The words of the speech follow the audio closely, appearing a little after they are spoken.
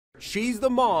She's the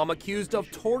mom accused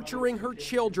of torturing her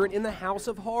children in the House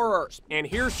of Horrors. And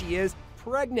here she is,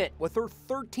 pregnant with her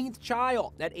 13th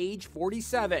child at age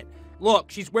 47.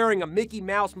 Look, she's wearing a Mickey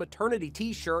Mouse maternity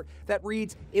t-shirt that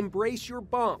reads, "Embrace your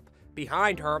bump."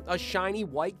 Behind her, a shiny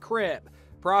white crib.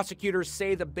 Prosecutors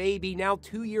say the baby, now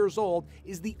 2 years old,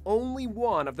 is the only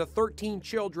one of the 13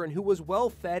 children who was well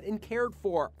fed and cared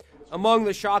for. Among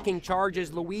the shocking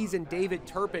charges Louise and David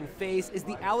Turpin face is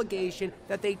the allegation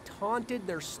that they taunted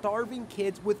their starving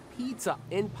kids with pizza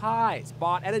and pies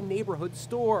bought at a neighborhood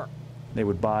store. They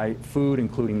would buy food,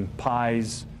 including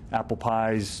pies, apple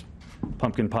pies,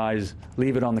 pumpkin pies,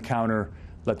 leave it on the counter,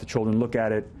 let the children look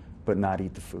at it, but not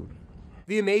eat the food.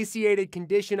 The emaciated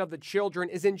condition of the children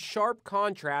is in sharp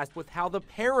contrast with how the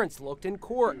parents looked in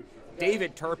court.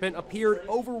 David Turpin appeared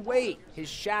overweight, his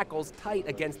shackles tight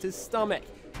against his stomach.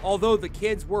 Although the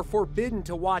kids were forbidden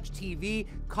to watch TV,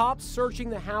 cops searching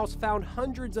the house found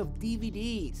hundreds of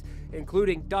DVDs,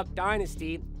 including Duck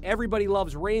Dynasty, Everybody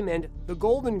Loves Raymond, The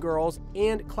Golden Girls,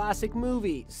 and classic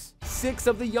movies. 6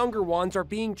 of the younger ones are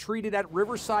being treated at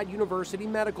Riverside University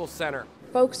Medical Center.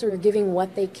 Folks are giving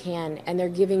what they can, and they're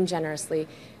giving generously.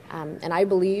 And I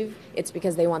believe it's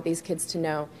because they want these kids to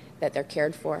know that they're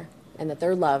cared for and that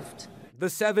they're loved. The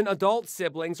 7 adult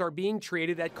siblings are being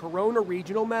treated at Corona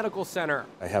Regional Medical Center.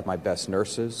 I have my best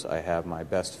nurses, I have my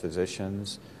best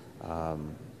physicians.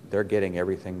 They're getting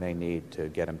everything they need to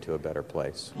get them to a better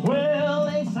place. Well,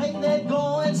 they say they're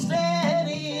going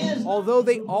steady. Although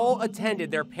they all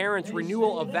attended their parents'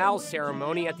 renewal of vows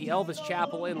ceremony at the Elvis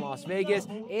Chapel in Las Vegas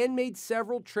and made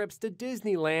several trips to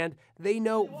Disneyland, they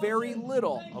know very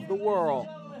little of the world.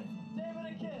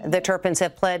 The Turpins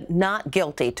have pled not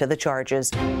guilty to the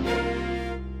charges.